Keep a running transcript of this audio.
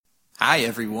Hi,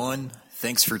 everyone.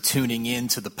 Thanks for tuning in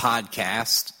to the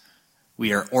podcast.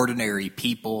 We are ordinary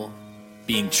people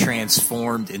being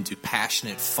transformed into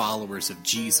passionate followers of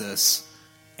Jesus,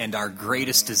 and our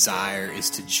greatest desire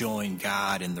is to join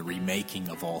God in the remaking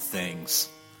of all things.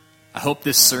 I hope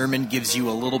this sermon gives you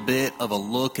a little bit of a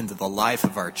look into the life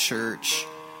of our church.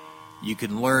 You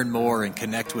can learn more and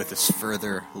connect with us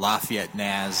further,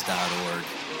 LafayetteNaz.org.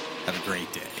 Have a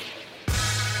great day.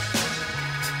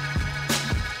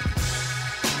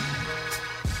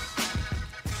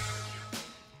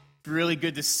 Really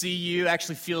good to see you.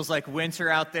 Actually feels like winter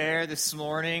out there this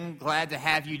morning. Glad to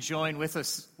have you join with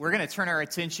us. We're going to turn our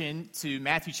attention to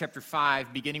Matthew chapter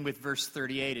 5, beginning with verse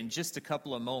 38 in just a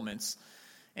couple of moments.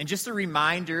 And just a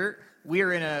reminder, we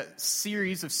are in a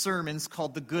series of sermons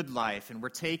called The Good Life, and we're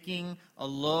taking a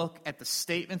look at the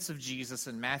statements of Jesus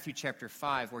in Matthew chapter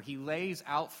 5, where he lays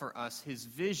out for us his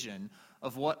vision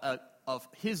of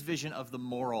his vision of the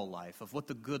moral life, of what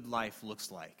the good life looks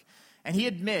like. And he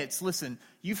admits, listen,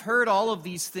 you've heard all of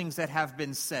these things that have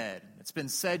been said. It's been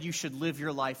said you should live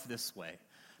your life this way.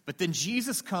 But then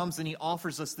Jesus comes and he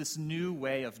offers us this new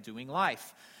way of doing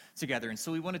life together. And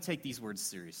so we want to take these words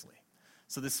seriously.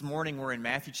 So this morning we're in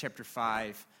Matthew chapter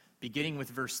 5, beginning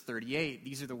with verse 38.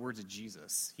 These are the words of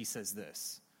Jesus. He says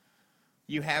this: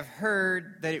 "You have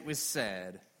heard that it was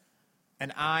said,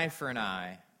 an eye for an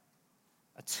eye,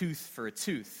 a tooth for a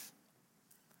tooth.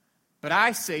 But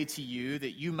I say to you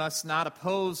that you must not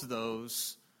oppose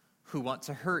those who want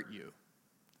to hurt you.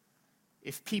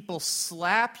 If people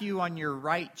slap you on your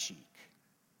right cheek,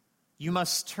 you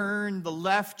must turn the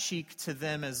left cheek to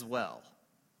them as well.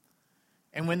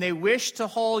 And when they wish to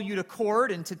haul you to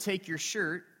court and to take your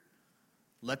shirt,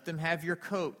 let them have your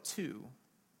coat too.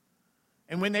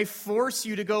 And when they force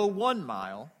you to go 1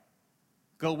 mile,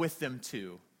 go with them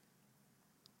too.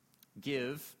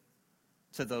 Give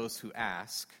to those who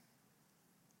ask,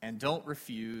 and don't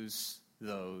refuse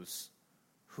those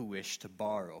who wish to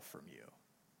borrow from you."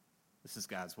 This is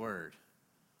God's word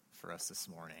for us this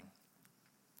morning.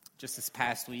 Just this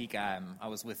past week, I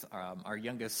was with our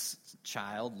youngest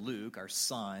child, Luke, our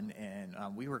son,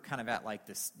 and we were kind of at like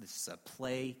this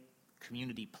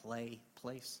community play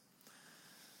place.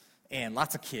 And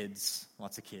lots of kids,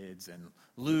 and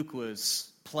Luke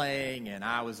was playing, and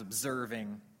I was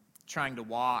observing, trying to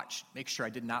watch, make sure I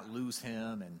did not lose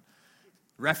him, and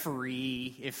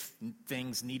referee if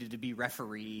things needed to be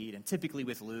refereed. And typically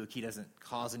with Luke, he doesn't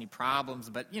cause any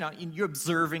problems, but you're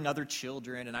observing other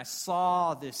children, and I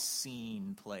saw this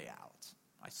scene play out.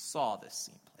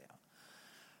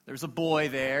 There's a boy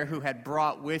there who had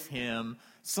brought with him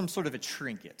some sort of a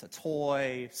trinket, a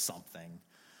toy, something.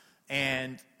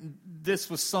 And this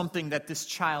was something that this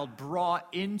child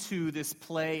brought into this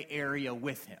play area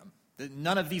with him.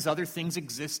 None of these other things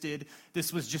existed.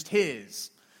 This was just his.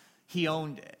 He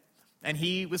owned it. And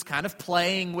he was kind of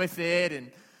playing with it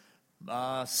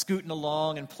and scooting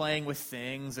along and playing with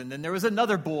things. And then there was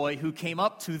another boy who came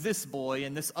up to this boy,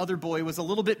 and this other boy was a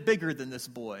little bit bigger than this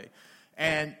boy.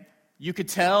 And you could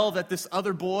tell that this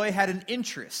other boy had an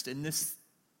interest in this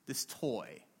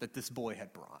toy that this boy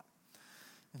had brought.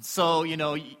 And so,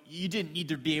 you didn't need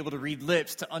to be able to read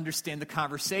lips to understand the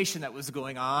conversation that was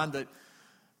going on. The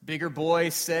bigger boy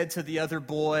said to the other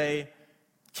boy,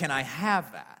 "Can I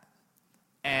have that?"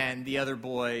 And the other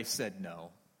boy said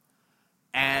no.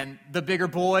 And the bigger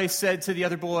boy said to the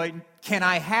other boy, "Can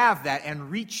I have that?" and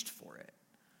reached for it.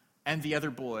 And the other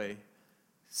boy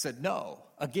said no.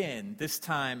 Again, this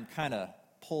time kind of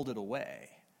pulled it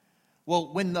away.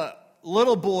 Well, when the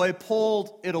little boy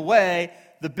pulled it away,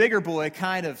 the bigger boy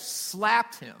kind of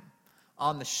slapped him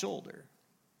on the shoulder.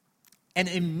 And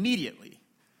immediately,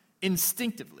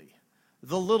 instinctively,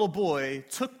 the little boy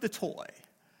took the toy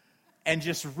and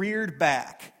just reared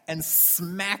back and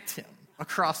smacked him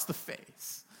across the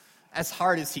face as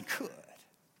hard as he could.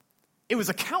 It was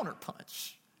a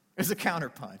counterpunch.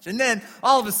 And then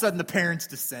all of a sudden the parents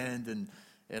descend and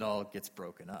it all gets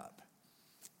broken up.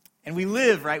 And we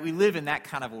live in that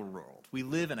kind of a world. We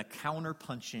live in a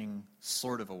counterpunching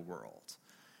sort of a world.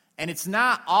 And it's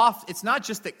not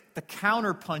just that the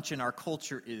counterpunch in our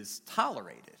culture is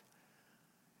tolerated.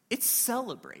 It's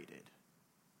celebrated.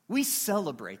 We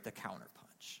celebrate the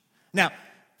counterpunch. Now,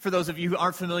 for those of you who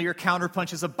aren't familiar,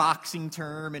 counterpunch is a boxing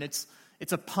term, and it's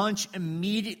a punch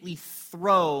immediately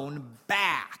thrown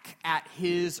back at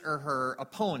his or her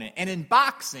opponent. And in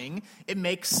boxing, it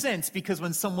makes sense because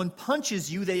when someone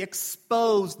punches you, they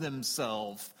expose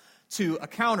themselves to a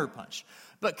counterpunch.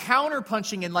 But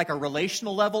counterpunching in like a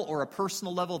relational level or a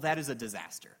personal level, that is a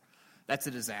disaster. That's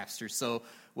a disaster. So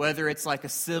whether it's like a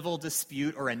civil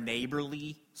dispute or a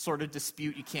neighborly sort of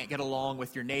dispute, you can't get along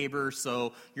with your neighbor,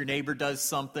 so your neighbor does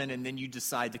something and then you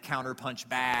decide to counterpunch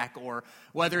back, or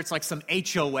whether it's like some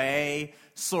HOA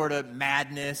sort of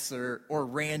madness or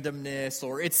randomness,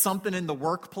 or it's something in the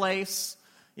workplace.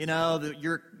 You know,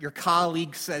 your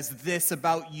colleague says this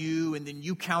about you, and then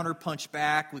you counterpunch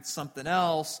back with something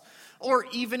else. Or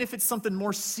even if it's something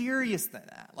more serious than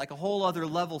that, like a whole other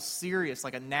level serious,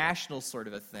 like a national sort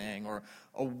of a thing, or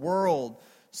a world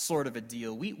sort of a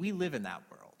deal. We live in that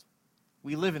world.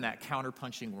 We live in that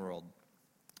counterpunching world.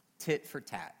 Tit for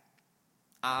tat.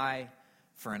 Eye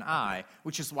for an eye.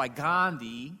 Which is why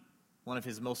Gandhi, one of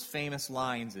his most famous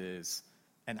lines is,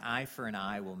 "An eye for an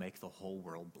eye will make the whole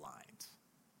world blind."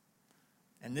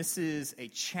 And this is a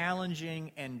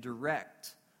challenging and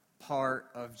direct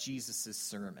part of Jesus'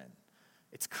 sermon.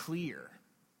 It's clear.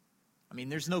 I mean,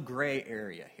 there's no gray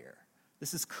area here.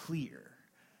 This is clear.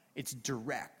 It's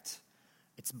direct.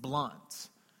 It's blunt.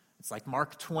 It's like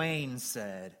Mark Twain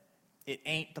said, "It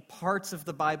ain't the parts of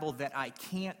the Bible that I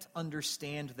can't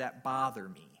understand that bother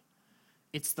me.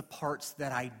 It's the parts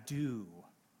that I do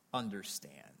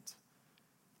understand."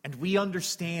 And we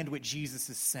understand what Jesus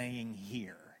is saying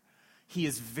here. He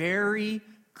is very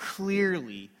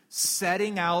clearly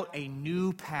setting out a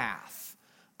new path,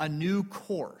 a new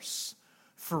course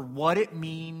for what it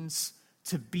means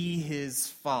to be his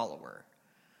follower.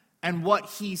 And what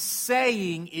he's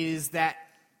saying is that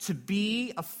to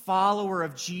be a follower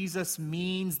of Jesus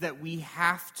means that we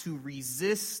have to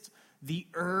resist the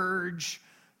urge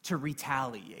to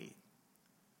retaliate.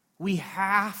 We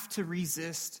have to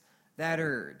resist that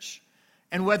urge.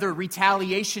 And whether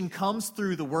retaliation comes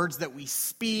through the words that we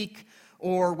speak,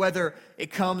 or whether it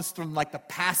comes from like the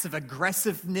passive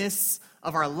aggressiveness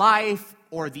of our life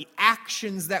or the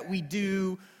actions that we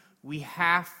do, we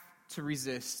have to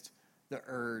resist the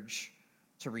urge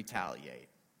to retaliate.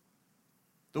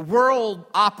 The world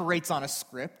operates on a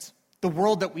script. The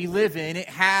world that we live in, it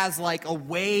has like a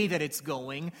way that it's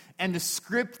going, and the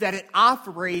script that it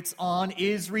operates on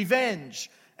is revenge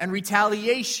and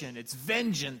retaliation. It's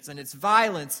vengeance and it's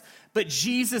violence. But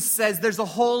Jesus says there's a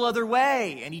whole other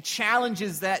way, and he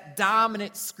challenges that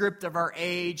dominant script of our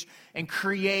age and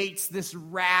creates this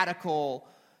radical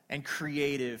and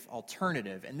creative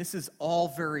alternative. And this is all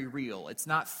very real. It's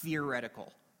not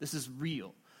theoretical. This is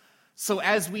real. So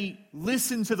as we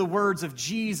listen to the words of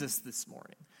Jesus this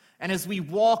morning, and as we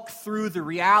walk through the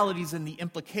realities and the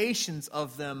implications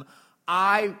of them,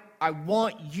 I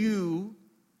want you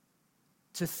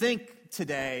to think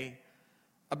today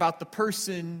about the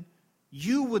person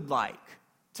you would like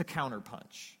to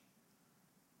counterpunch.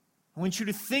 I want you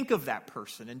to think of that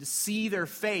person and to see their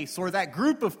face, or that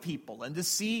group of people, and to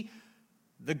see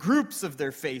the groups of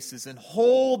their faces, and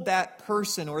hold that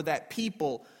person or that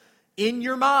people in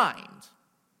your mind.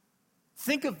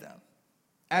 Think of them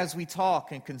as we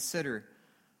talk and consider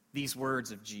these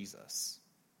words of Jesus.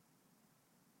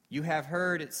 You have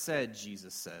heard it said,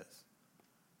 Jesus says,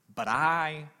 but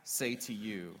I say to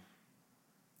you.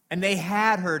 And they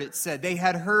had heard it said. They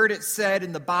had heard it said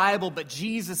in the Bible, but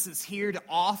Jesus is here to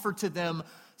offer to them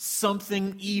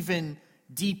something even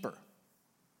deeper,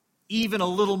 even a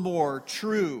little more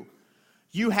true.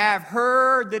 You have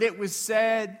heard that it was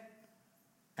said,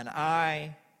 an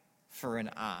eye for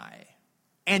an eye.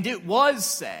 And it was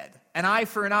said. An eye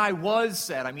for an eye was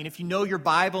said. I mean, if you know your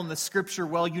Bible and the Scripture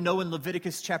well, you know in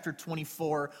Leviticus chapter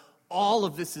 24, all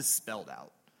of this is spelled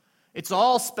out. It's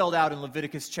all spelled out in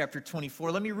Leviticus chapter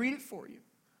 24. Let me read it for you.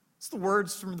 It's the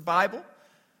words from the Bible.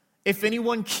 If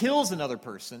anyone kills another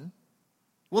person,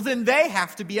 well, then they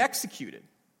have to be executed.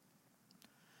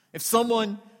 If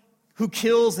someone who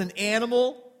kills an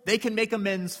animal, they can make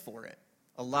amends for it.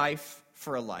 A life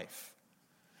for a life.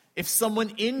 If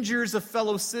someone injures a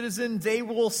fellow citizen, they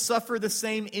will suffer the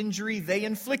same injury they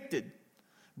inflicted.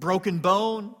 Broken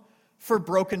bone for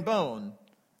broken bone.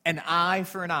 An eye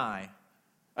for an eye.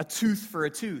 A tooth for a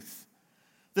tooth.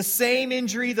 The same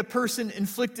injury the person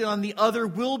inflicted on the other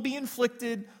will be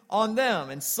inflicted on them.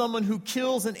 And someone who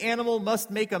kills an animal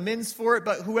must make amends for it,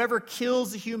 but whoever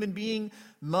kills a human being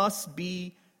must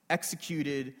be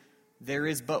executed. There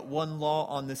is but one law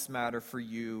on this matter for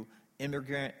you,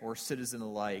 immigrant or citizen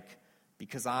alike,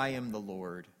 because I am the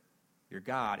Lord, your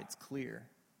God. It's clear.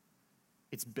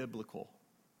 It's biblical.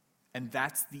 And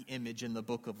that's the image in the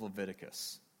book of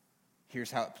Leviticus.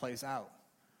 Here's how it plays out.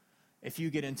 If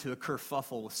you get into a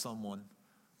kerfuffle with someone,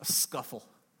 a scuffle,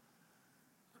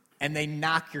 and they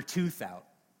knock your tooth out,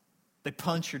 they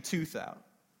punch your tooth out,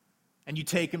 and you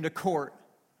take them to court,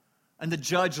 and the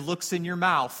judge looks in your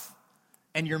mouth,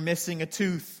 and you're missing a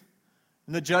tooth,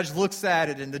 And the judge looks at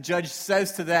it, and the judge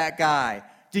says to that guy,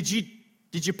 did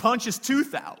you punch his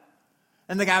tooth out?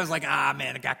 And the guy was like,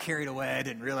 man, I got carried away. I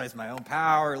didn't realize my own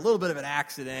power. A little bit of an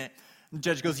accident. And the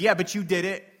judge goes, yeah, but you did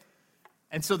it.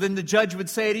 And so then the judge would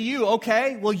say to you,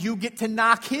 okay, well, you get to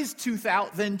knock his tooth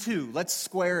out then too. Let's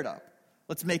square it up.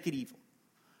 Let's make it even.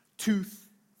 Tooth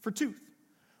for tooth.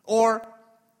 Or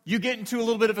you get into a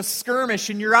little bit of a skirmish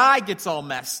and your eye gets all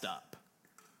messed up.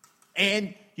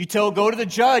 And you go to the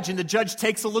judge, and the judge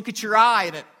takes a look at your eye,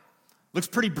 and it looks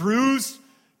pretty bruised,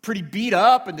 pretty beat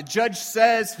up, and the judge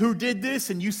says, who did this?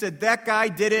 And you said, that guy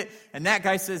did it. And that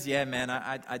guy says, yeah, man,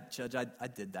 Judge, I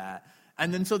did that.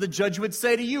 And then so the judge would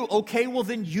say to you, okay, well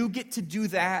then you get to do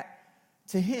that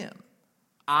to him.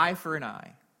 Eye for an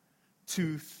eye,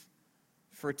 tooth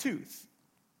for a tooth.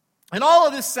 And all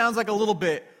of this sounds like a little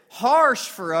bit harsh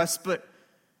for us, but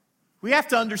we have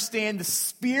to understand the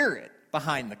spirit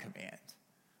behind the command.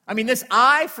 I mean, this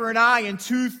eye for an eye and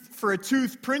tooth for a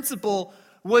tooth principle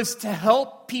was to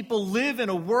help people live in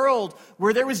a world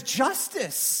where there was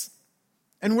justice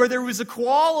and where there was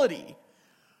equality.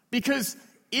 Because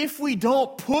if we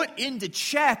don't put into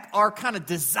check our kind of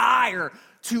desire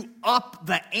to up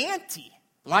the ante,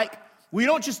 like we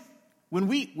don't just, when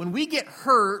we get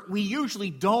hurt, we usually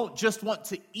don't just want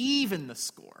to even the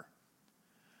score.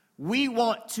 We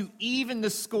want to even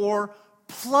the score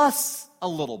plus a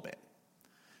little bit.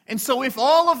 And so if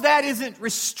all of that isn't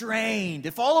restrained,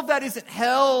 if all of that isn't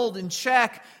held in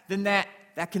check, then that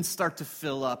can start to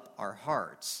fill up our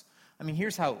hearts. I mean,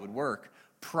 here's how it would work.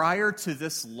 Prior to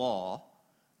this law,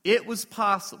 it was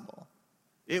possible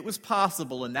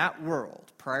in that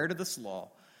world, prior to this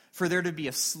law, for there to be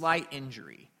a slight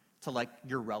injury to like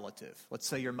your relative, let's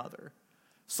say your mother.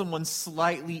 Someone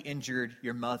slightly injured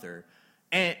your mother,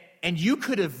 and you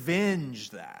could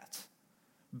avenge that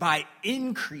by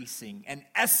increasing and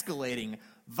escalating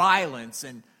violence.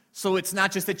 And so it's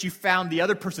not just that you found the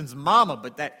other person's mama,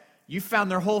 but that you found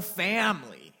their whole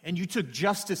family, and you took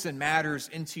justice and matters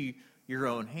into your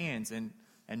own hands. And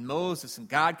Moses and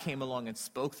God came along and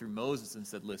spoke through Moses and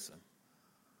said, listen,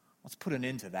 let's put an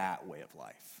end to that way of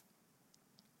life.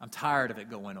 I'm tired of it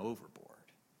going overboard.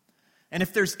 And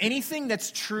if there's anything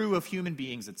that's true of human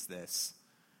beings, it's this.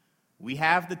 We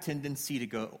have the tendency to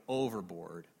go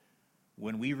overboard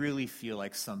when we really feel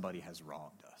like somebody has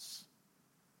wronged us.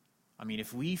 I mean,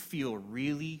 if we feel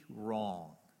really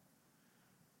wrong,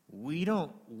 we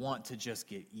don't want to just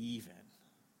get even.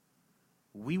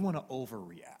 We want to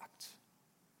overreact.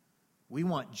 We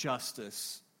want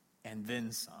justice and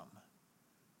then some.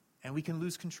 And we can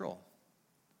lose control.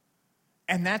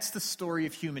 And that's the story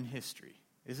of human history,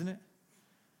 isn't it?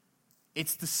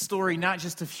 It's the story not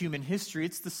just of human history,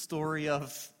 it's the story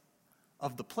of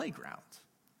the playground.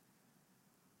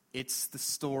 It's the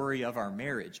story of our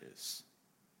marriages.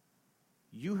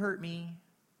 You hurt me,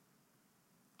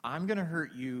 I'm going to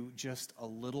hurt you just a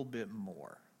little bit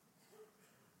more.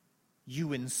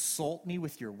 You insult me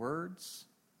with your words,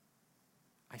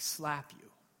 I slap you.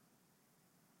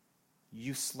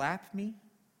 You slap me,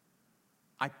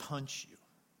 I punch you.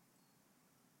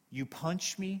 You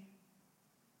punch me,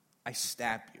 I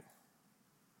stab you.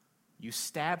 You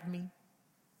stab me,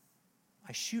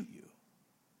 I shoot you.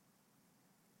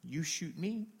 You shoot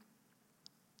me,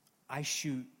 I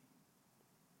shoot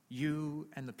you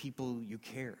and the people you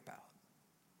care about.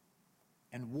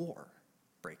 And war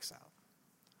breaks out.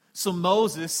 So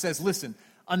Moses says, listen,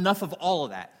 enough of all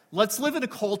of that. Let's live in a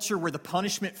culture where the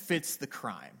punishment fits the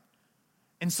crime.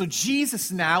 And so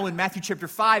Jesus now in Matthew chapter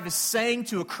 5 is saying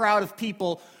to a crowd of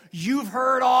people, you've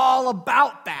heard all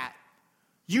about that.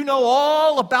 You know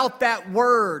all about that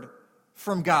word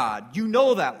from God. You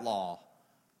know that law.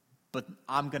 But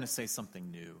I'm going to say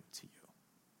something new to you.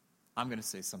 I'm going to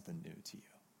say something new to you.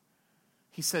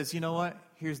 He says, you know what?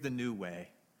 Here's the new way.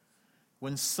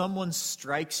 When someone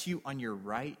strikes you on your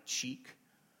right cheek,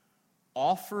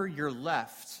 offer your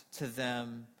left to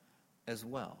them as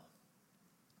well.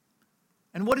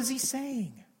 And what is he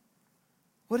saying?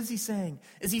 What is he saying?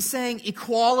 Is he saying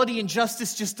equality and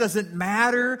justice just doesn't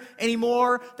matter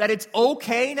anymore? That it's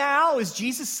okay now? Is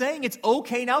Jesus saying it's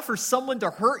okay now for someone to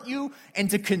hurt you and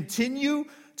to continue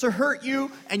to hurt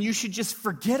you and you should just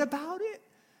forget about it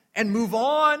and move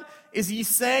on? Is he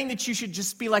saying that you should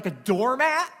just be like a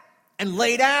doormat and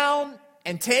lay down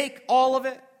and take all of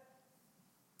it?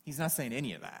 He's not saying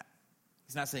any of that.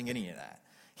 He's not saying any of that.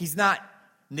 He's not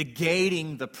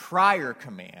negating the prior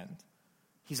command.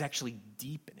 He's actually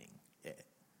deepening it.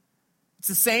 It's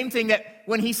the same thing that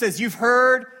when he says, you've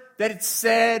heard that it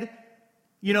said,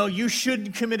 you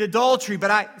shouldn't commit adultery,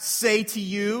 but I say to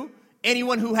you,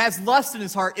 anyone who has lust in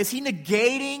his heart, is he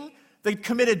negating the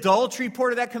commit adultery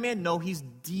part of that command? No, he's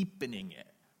deepening it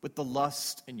with the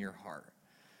lust in your heart.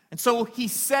 And so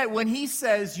when he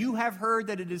says, you have heard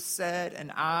that it is said,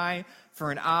 an eye for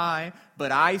an eye,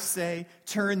 but I say,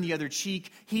 turn the other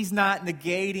cheek. He's not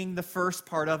negating the first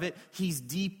part of it. He's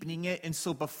deepening it. And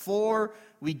so before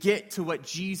we get to what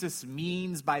Jesus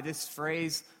means by this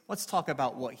phrase, let's talk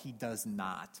about what he does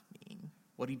not mean,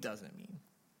 what he doesn't mean.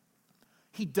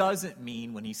 He doesn't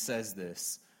mean, when he says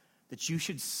this, that you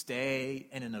should stay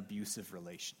in an abusive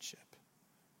relationship.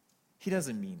 He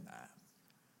doesn't mean that.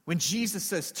 When Jesus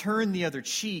says, turn the other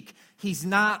cheek, he's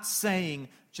not saying,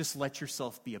 just let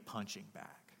yourself be a punching bag.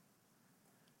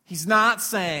 He's not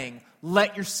saying,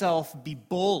 let yourself be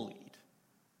bullied.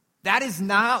 That is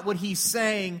not what he's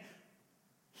saying.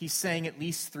 He's saying at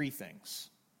least three things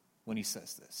when he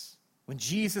says this. When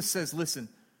Jesus says, listen,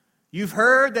 you've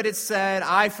heard that it's said,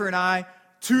 eye for an eye,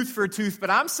 tooth for a tooth,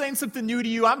 but I'm saying something new to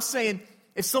you. I'm saying,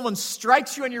 if someone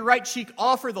strikes you on your right cheek,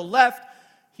 offer the left.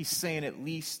 He's saying at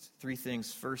least three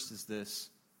things. First is this: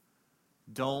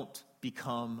 don't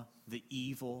become the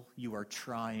evil you are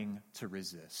trying to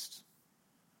resist.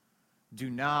 Do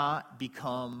not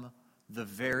become the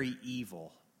very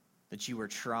evil that you are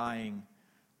trying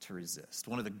to resist.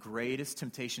 One of the greatest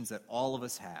temptations that all of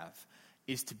us have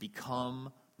is to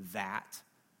become that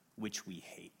which we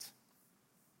hate.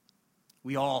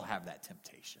 We all have that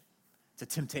temptation. It's a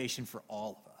temptation for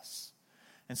all of us.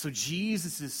 And so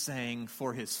Jesus is saying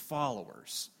for his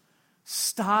followers,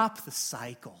 stop the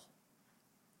cycle.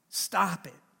 Stop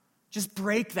it. Just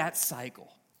break that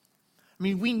cycle. I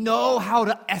mean, we know how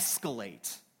to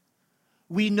escalate.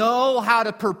 We know how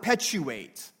to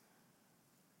perpetuate.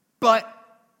 But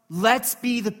let's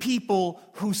be the people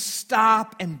who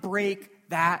stop and break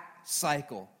that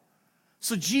cycle.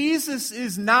 So Jesus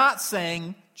is not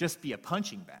saying just be a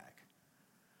punching bag.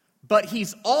 But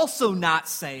he's also not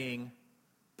saying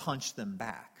punch them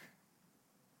back.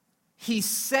 He's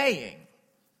saying,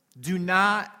 do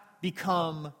not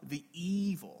become the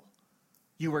evil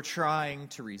you are trying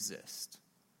to resist.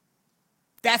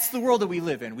 That's the world that we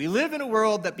live in. We live in a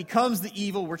world that becomes the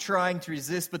evil we're trying to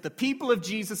resist, but the people of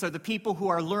Jesus are the people who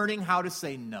are learning how to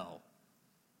say no.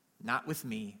 Not with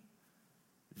me.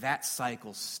 That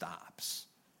cycle stops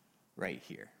right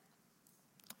here.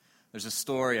 There's a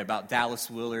story about Dallas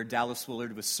Willard. Dallas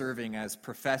Willard was serving as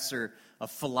professor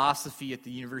of philosophy at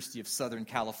the University of Southern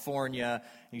California.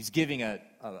 He was giving a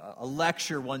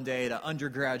lecture one day to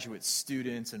undergraduate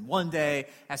students. And one day,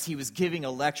 as he was giving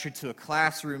a lecture to a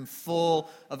classroom full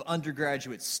of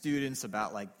undergraduate students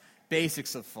about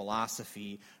basics of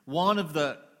philosophy, one of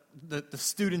the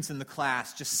students in the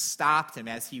class just stopped him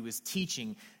as he was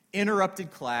teaching,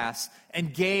 interrupted class,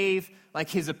 and gave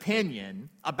his opinion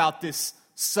about this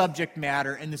subject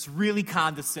matter in this really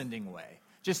condescending way,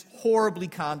 just horribly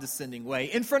condescending way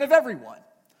in front of everyone.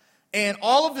 And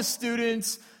all of the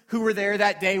students who were there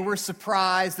that day were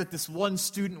surprised that this one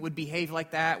student would behave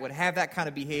like that, would have that kind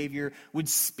of behavior, would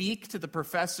speak to the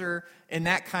professor in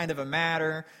that kind of a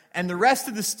manner. And the rest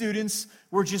of the students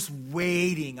were just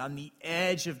waiting on the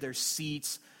edge of their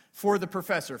seats for the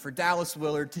professor, for Dallas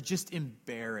Willard, to just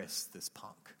embarrass this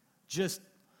punk, just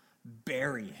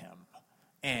bury him.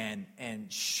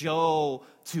 And show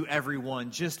to everyone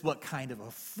just what kind of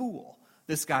a fool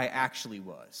this guy actually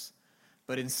was.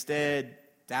 But instead,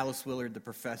 Dallas Willard, the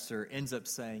professor, ends up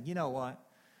saying, you know what?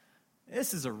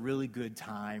 This is a really good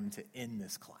time to end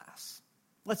this class.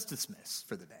 Let's dismiss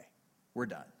for the day. We're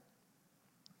done.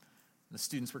 And the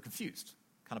students were confused,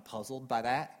 kind of puzzled by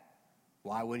that.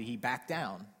 Why would he back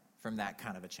down from that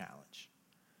kind of a challenge?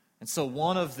 And so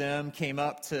one of them came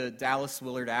up to Dallas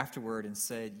Willard afterward and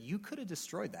said, you could have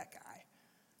destroyed that guy.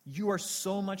 You are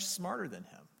so much smarter than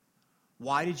him.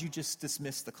 Why did you just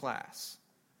dismiss the class?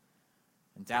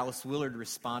 And Dallas Willard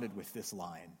responded with this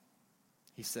line.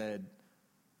 He said,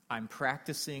 I'm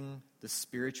practicing the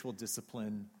spiritual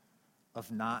discipline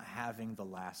of not having the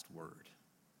last word.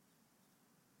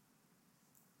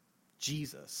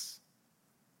 Jesus,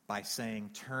 by saying,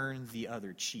 turn the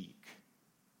other cheek,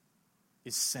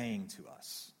 is saying to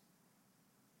us,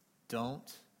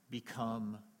 don't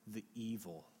become the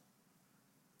evil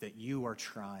that you are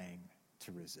trying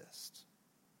to resist.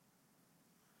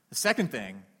 The second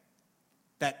thing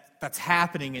that's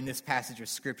happening in this passage of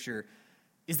Scripture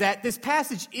is that this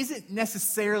passage isn't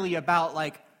necessarily about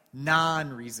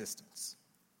non-resistance.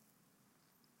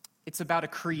 It's about a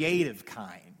creative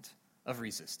kind of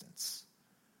resistance.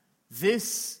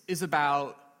 This is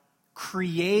about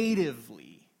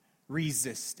creatively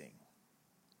resisting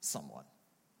someone.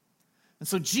 And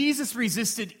so Jesus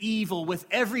resisted evil with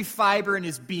every fiber in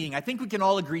his being. I think we can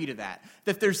all agree to that.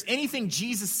 That if there's anything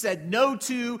Jesus said no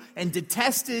to and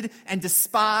detested and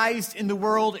despised in the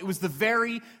world, it was the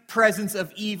very presence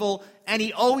of evil. And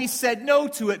he always said no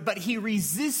to it, but he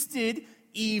resisted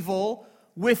evil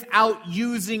without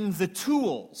using the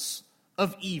tools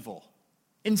of evil.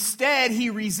 Instead, he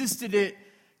resisted it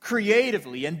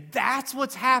creatively. And that's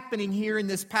what's happening here in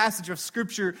this passage of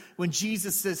Scripture when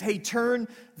Jesus says, hey, turn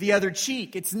the other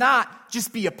cheek. It's not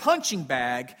just be a punching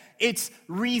bag. It's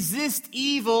resist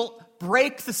evil,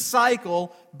 break the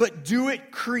cycle, but do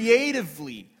it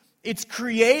creatively. It's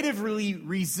creatively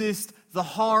resist the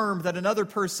harm that another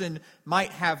person might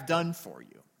have done for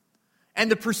you. And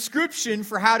the prescription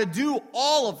for how to do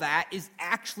all of that is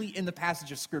actually in the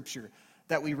passage of Scripture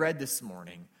that we read this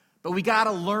morning. But we got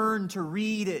to learn to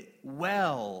read it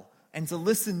well and to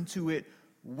listen to it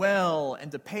well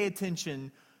and to pay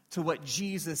attention to what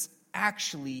Jesus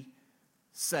actually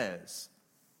says.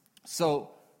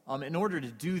 So, in order to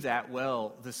do that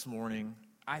well this morning,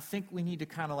 I think we need to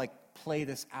kind of like play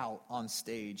this out on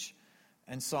stage.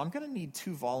 And so I'm going to need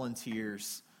 2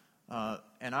 volunteers,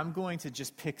 and I'm going to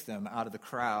just pick them out of the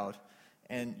crowd.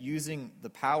 And using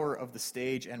the power of the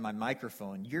stage and my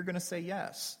microphone, you're going to say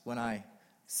yes when I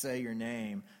say your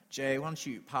name. Jay, why don't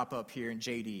you pop up here? And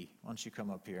JD, why don't you come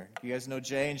up here? You guys know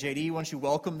Jay and JD? Why don't you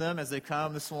welcome them as they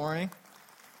come this morning?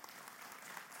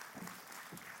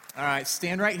 All right,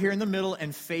 stand right here in the middle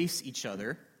and face each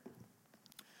other.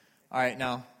 All right,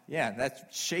 now, yeah,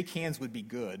 that shake hands would be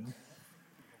good.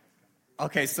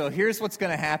 Okay, so here's what's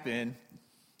going to happen.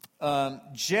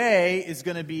 Jay is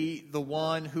going to be the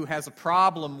one who has a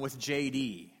problem with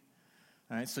JD.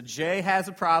 All right, so Jay has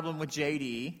a problem with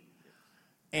JD.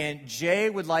 And Jay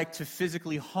would like to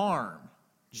physically harm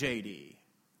JD.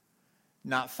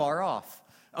 Not far off.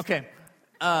 Okay.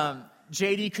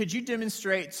 JD, could you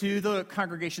demonstrate to the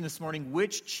congregation this morning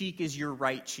which cheek is your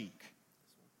right cheek?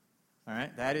 All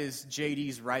right. That is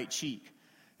JD's right cheek.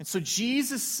 And so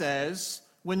Jesus says,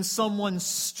 when someone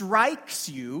strikes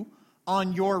you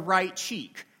on your right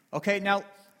cheek. Okay. Now,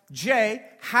 Jay,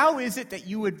 how is it that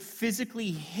you would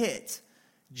physically hit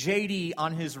JD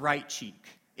on his right cheek?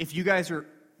 If you guys are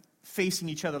facing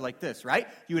each other like this, right?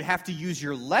 You would have to use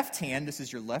your left hand. This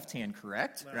is your left hand,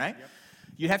 correct? Left, right? Yep.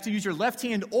 You'd have to use your left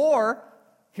hand, or,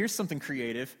 here's something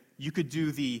creative, you could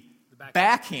do the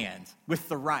backhand with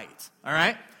the right, all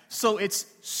right? So it's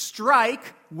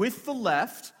strike with the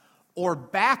left or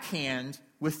backhand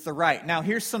with the right. Now,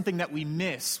 here's something that we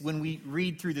miss when we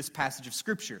read through this passage of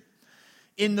Scripture.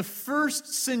 In the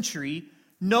first century,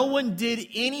 no one did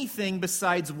anything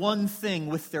besides one thing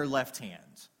with their left hand.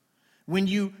 When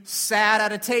you sat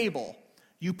at a table,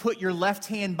 you put your left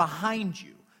hand behind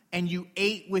you and you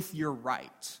ate with your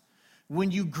right.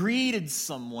 When you greeted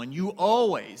someone, you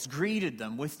always greeted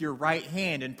them with your right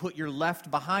hand and put your left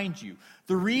behind you.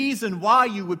 The reason why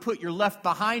you would put your left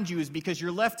behind you is because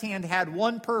your left hand had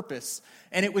one purpose,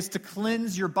 and it was to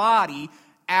cleanse your body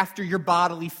after your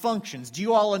bodily functions. Do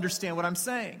you all understand what I'm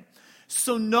saying?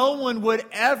 So no one would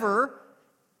ever,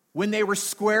 when they were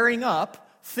squaring up,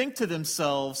 think to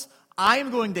themselves,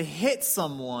 I'm going to hit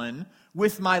someone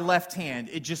with my left hand.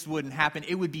 It just wouldn't happen.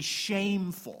 It would be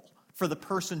shameful for the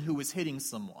person who was hitting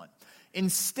someone.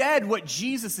 Instead, what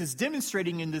Jesus is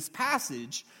demonstrating in this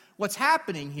passage, what's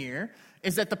happening here,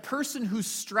 is that the person who's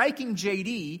striking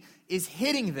JD is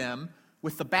hitting them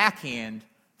with the backhand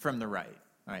from the right.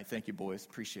 All right, thank you, boys.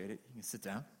 Appreciate it. You can sit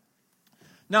down.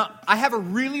 Now, I have a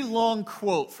really long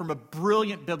quote from a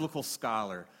brilliant biblical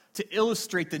scholar to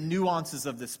illustrate the nuances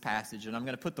of this passage, and I'm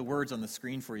going to put the words on the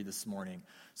screen for you this morning.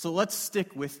 So let's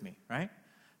stick with me, right?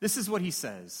 This is what he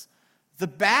says. The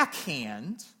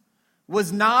backhand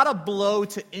was not a blow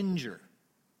to injure,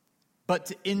 but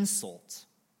to insult,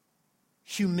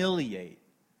 humiliate,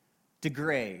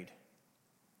 degrade.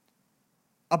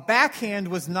 A backhand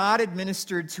was not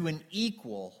administered to an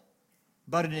equal,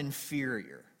 but an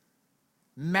inferior.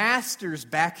 Masters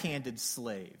backhanded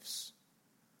slaves.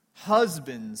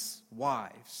 Husbands,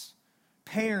 wives,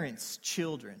 parents,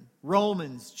 children,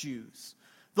 Romans, Jews.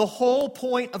 The whole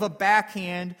point of a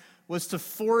backhand was to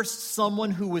force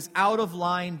someone who was out of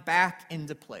line back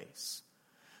into place.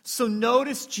 So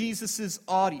notice Jesus'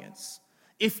 audience.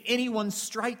 If anyone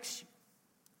strikes you,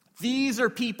 these are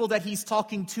people that he's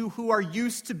talking to who are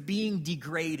used to being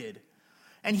degraded.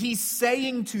 And he's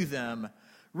saying to them,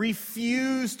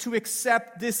 refuse to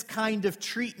accept this kind of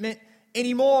treatment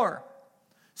anymore.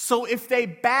 So if they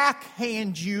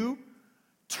backhand you,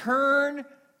 turn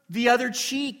the other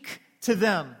cheek to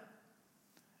them.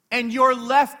 And your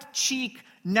left cheek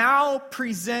now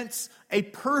presents a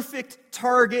perfect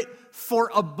target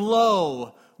for a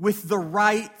blow with the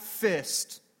right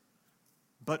fist.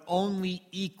 But only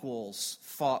equals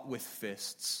fought with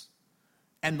fists.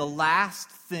 And the last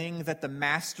thing that the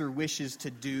master wishes to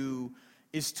do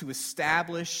is to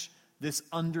establish this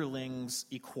underling's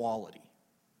equality.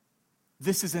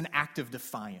 This is an act of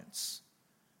defiance,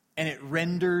 and it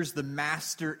renders the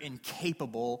master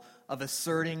incapable of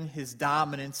asserting his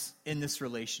dominance in this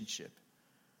relationship.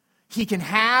 He can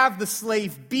have the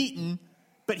slave beaten,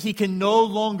 but he can no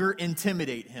longer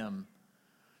intimidate him.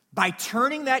 By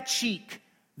turning that cheek,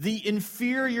 the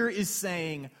inferior is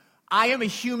saying, I am a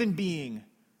human being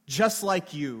just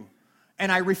like you,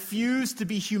 and I refuse to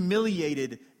be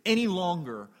humiliated any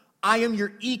longer. I am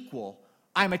your equal.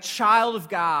 I'm a child of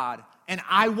God, and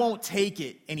I won't take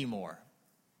it anymore.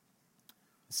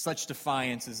 Such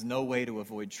defiance is no way to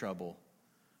avoid trouble.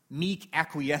 Meek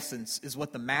acquiescence is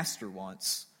what the master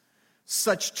wants.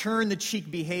 Such turn-the-cheek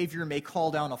behavior may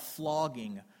call down a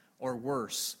flogging or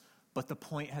worse, but the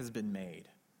point has been made.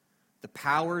 The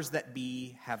powers that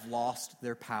be have lost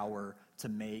their power to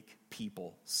make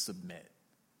people submit.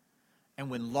 And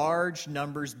when large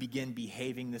numbers begin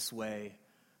behaving this way,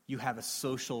 you have a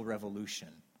social revolution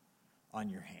on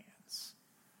your hands.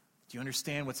 Do you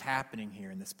understand what's happening here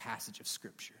in this passage of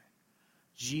Scripture?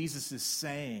 Jesus is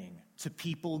saying to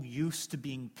people used to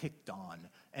being picked on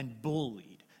and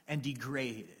bullied and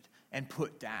degraded and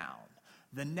put down,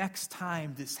 the next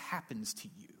time this happens to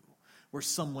you, where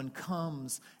someone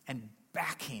comes and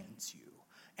backhands you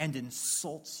and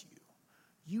insults you,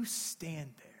 you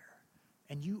stand there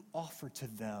and you offer to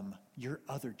them your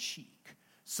other cheek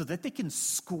so that they can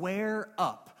square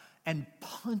up and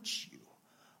punch you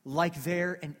like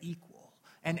they're an equal.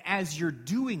 And as you're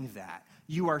doing that,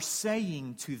 you are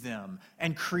saying to them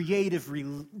and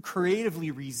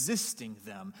creatively resisting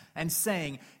them and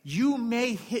saying, you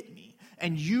may hit me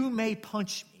and you may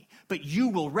punch me, but you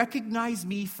will recognize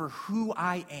me for who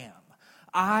I am.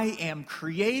 I am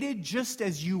created just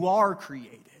as you are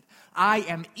created. I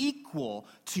am equal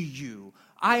to you.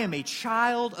 I am a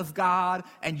child of God,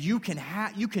 and you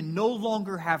can no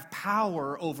longer have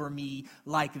power over me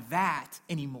like that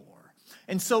anymore.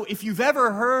 And so if you've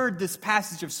ever heard this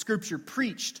passage of Scripture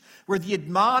preached, where the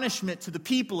admonishment to the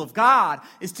people of God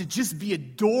is to just be a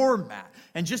doormat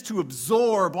and just to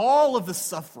absorb all of the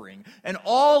suffering and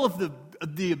all of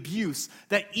the abuse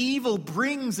that evil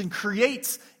brings and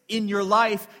creates in your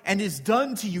life and is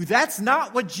done to you, that's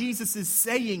not what Jesus is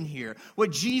saying here.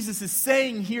 What Jesus is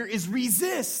saying here is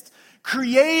resist.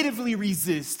 Creatively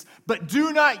resist, but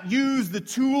do not use the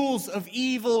tools of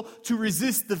evil to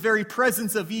resist the very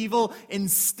presence of evil.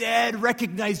 Instead,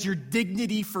 recognize your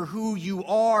dignity for who you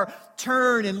are.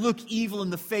 Turn and look evil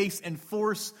in the face and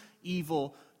force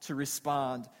evil to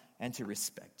respond and to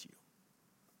respect you.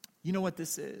 You know what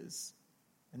this is?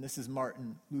 And this is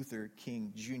Martin Luther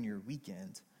King Jr.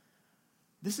 weekend.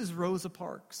 This is Rosa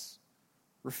Parks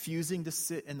refusing to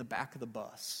sit in the back of the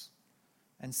bus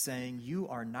and saying, you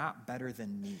are not better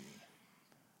than me.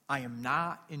 I am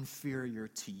not inferior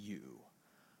to you.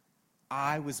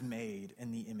 I was made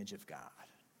in the image of God.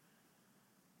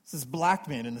 This is black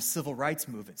men in the civil rights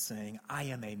movement saying, I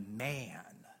am a man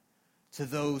to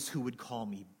those who would call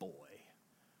me boy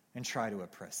and try to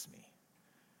oppress me.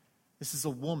 This is a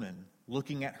woman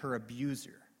looking at her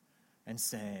abuser and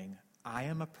saying, I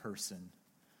am a person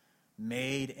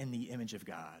made in the image of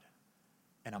God,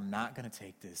 and I'm not going to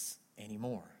take this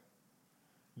anymore.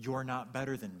 You're not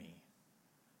better than me.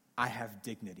 I have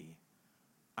dignity.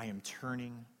 I am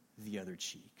turning the other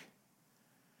cheek.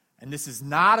 And this is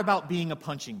not about being a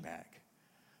punching bag,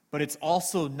 but it's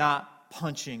also not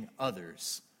punching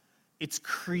others. It's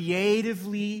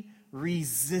creatively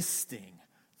resisting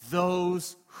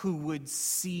those who would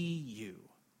see you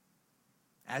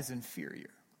as inferior.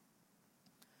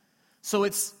 So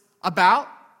it's about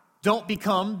don't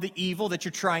become the evil that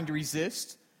you're trying to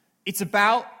resist. It's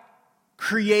about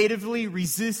creatively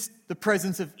resist the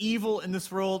presence of evil in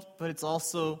this world, but it's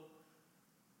also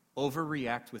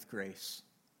overreact with grace.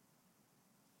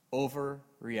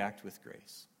 Overreact with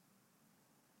grace.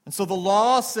 And so the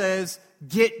law says,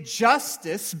 get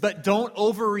justice, but don't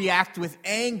overreact with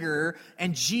anger.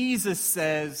 And Jesus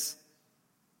says,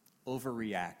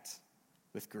 overreact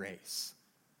with grace.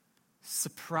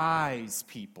 Surprise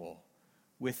people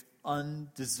with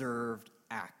undeserved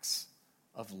acts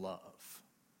of love.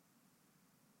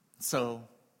 So,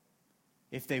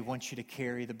 if they want you to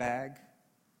carry the bag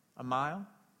a mile,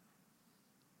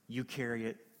 you carry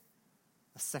it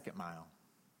a second mile.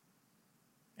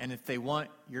 And if they want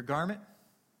your garment,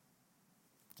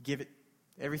 give it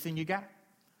everything you got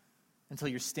until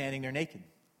you're standing there naked.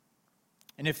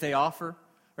 And if they offer,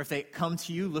 or if they come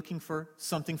to you looking for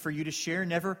something for you to share,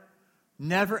 never,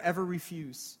 ever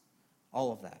refuse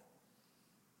all of that.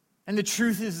 And the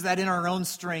truth is that in our own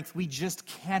strength, we just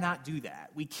cannot do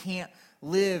that. We can't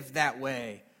live that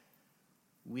way.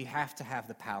 We have to have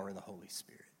the power of the Holy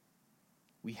Spirit.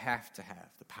 We have to have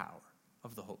the power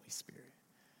of the Holy Spirit.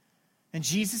 And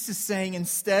Jesus is saying,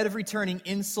 instead of returning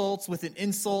insults with an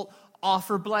insult,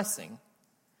 offer blessing.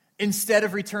 Instead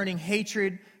of returning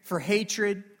hatred for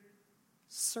hatred,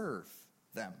 serve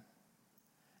them.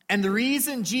 And the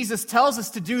reason Jesus tells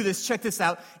us to do this, check this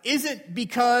out, isn't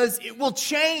because it will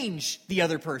change the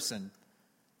other person.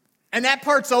 And that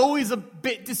part's always a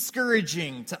bit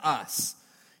discouraging to us.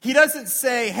 He doesn't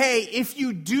say, hey, if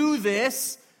you do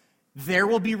this, there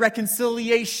will be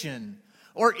reconciliation.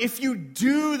 Or if you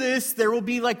do this, there will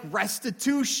be like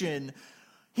restitution.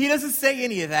 He doesn't say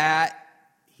any of that.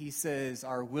 He says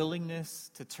our willingness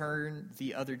to turn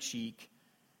the other cheek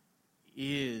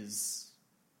is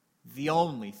the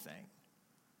only thing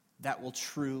that will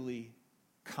truly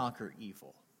conquer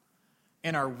evil.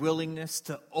 And our willingness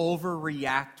to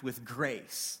overreact with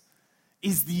grace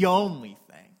is the only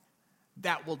thing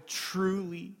that will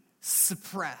truly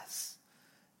suppress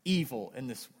evil in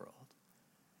this world.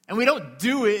 And we don't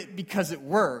do it because it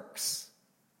works.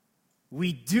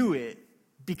 We do it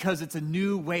because it's a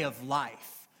new way of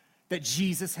life that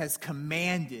Jesus has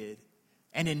commanded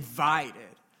and invited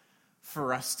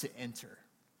for us to enter.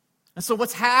 And so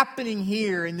what's happening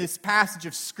here in this passage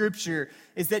of Scripture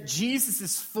is that Jesus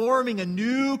is forming a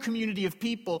new community of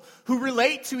people who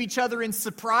relate to each other in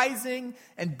surprising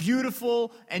and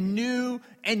beautiful and new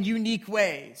and unique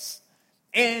ways.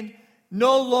 And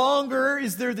no longer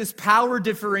is there this power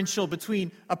differential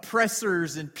between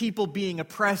oppressors and people being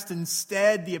oppressed.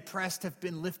 Instead, the oppressed have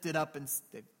been lifted up and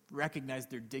they've recognized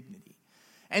their dignity.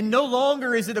 And no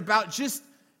longer is it about just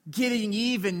getting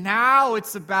even. Now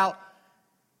it's about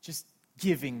just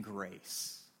giving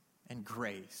grace and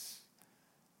grace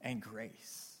and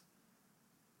grace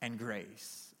and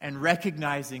grace. And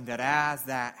recognizing that as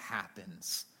that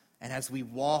happens, and as we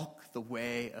walk the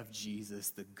way of Jesus,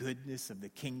 the goodness of the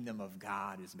kingdom of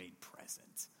God is made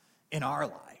present in our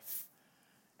life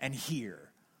and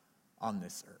here on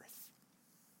this earth.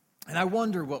 And I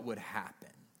wonder what would happen,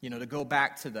 to go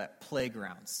back to that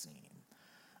playground scene.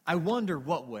 I wonder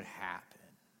what would happen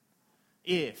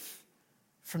if,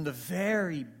 from the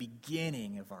very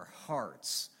beginning of our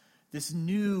hearts, this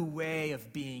new way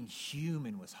of being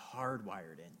human was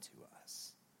hardwired into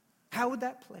us. How would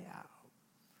that play out?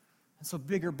 And so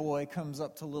bigger boy comes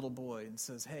up to little boy and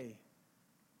says, hey,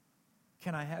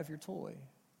 can I have your toy?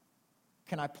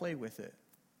 Can I play with it?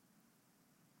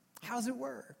 How's it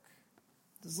work?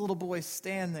 Does little boy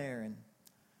stand there and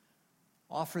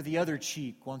offer the other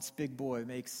cheek once big boy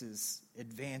makes his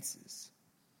advances?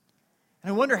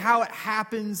 And I wonder how it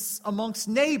happens amongst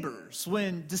neighbors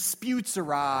when disputes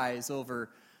arise over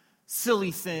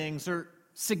silly things or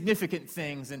significant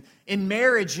things, and in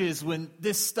marriages when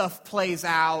this stuff plays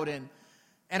out, and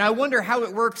I wonder how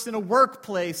it works in a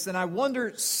workplace, and I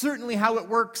wonder certainly how it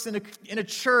works in a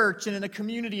church and in a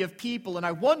community of people, and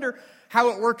I wonder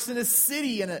how it works in a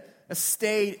city and a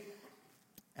state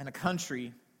and a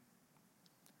country.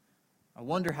 I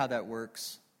wonder how that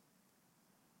works.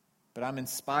 But I'm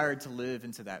inspired to live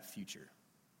into that future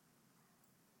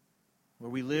where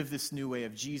we live this new way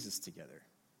of Jesus together.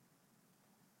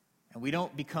 And we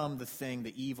don't become the thing,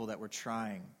 the evil that we're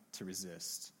trying to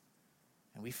resist.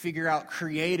 And we figure out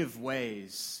creative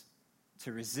ways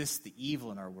to resist the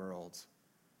evil in our world.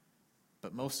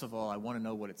 But most of all, I want to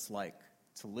know what it's like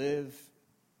to live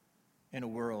in a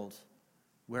world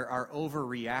where our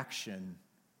overreaction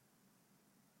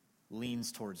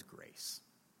leans towards grace.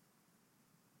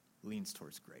 Leans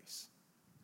towards grace.